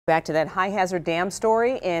Back to that high-hazard dam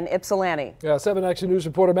story in Ypsilanti. Yeah, 7 Action News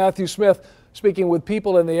reporter Matthew Smith speaking with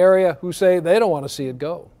people in the area who say they don't want to see it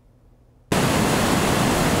go. In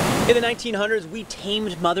the 1900s, we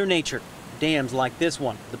tamed Mother Nature. Dams like this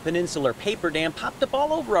one, the Peninsular Paper Dam, popped up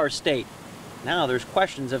all over our state. Now there's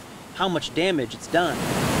questions of how much damage it's done.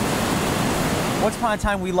 Once upon a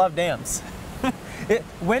time, we loved dams.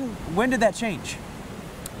 When did that change?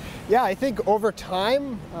 Yeah, I think over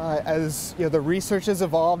time, as the research has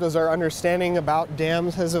evolved, as our understanding about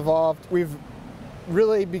dams has evolved, we've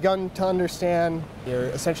really begun to understand you're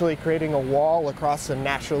essentially creating a wall across a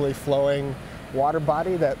naturally flowing water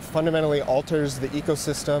body that fundamentally alters the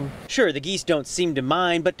ecosystem. Sure, the geese don't seem to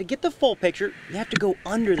mind, but to get the full picture, you have to go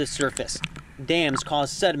under the surface. Dams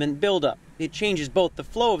cause sediment buildup. It changes both the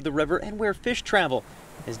flow of the river and where fish travel.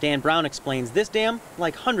 As Dan Brown explains, this dam,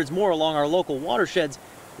 like hundreds more along our local watersheds,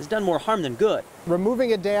 has done more harm than good.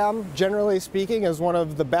 Removing a dam, generally speaking, is one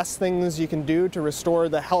of the best things you can do to restore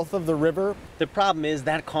the health of the river. The problem is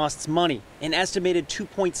that costs money, an estimated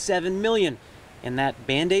 $2.7 million. And that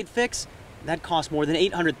Band-Aid fix, that costs more than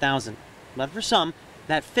 $800,000. But for some,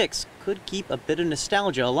 that fix could keep a bit of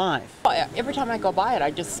nostalgia alive. Every time I go by it,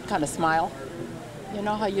 I just kind of smile. You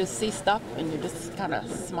know how you see stuff and you just kind of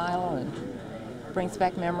smile and brings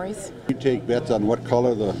back memories. You take bets on what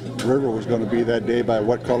color the river was going to be that day by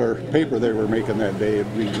what color paper they were making that day.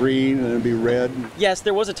 It'd be green and it'd be red. Yes,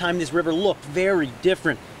 there was a time this river looked very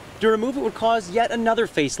different. To remove it would cause yet another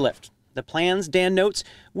facelift. The plans, Dan notes,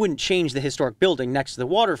 wouldn't change the historic building next to the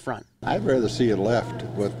waterfront. I'd rather see it left,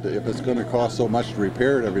 but if it's going to cost so much to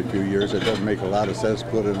repair it every few years, it doesn't make a lot of sense to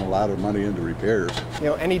put in a lot of money into repairs.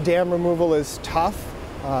 Any dam removal is tough.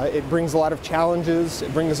 It brings a lot of challenges.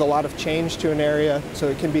 It brings a lot of change to an area, so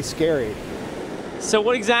it can be scary. So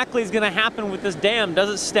what exactly is going to happen with this dam? Does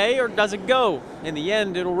it stay or does it go? In the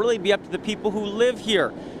end, it'll really be up to the people who live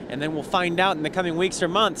here. And then we'll find out in the coming weeks or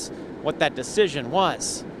months what that decision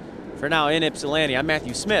was. For now, in Ypsilanti, I'm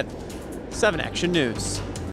Matthew Smith, 7 Action News.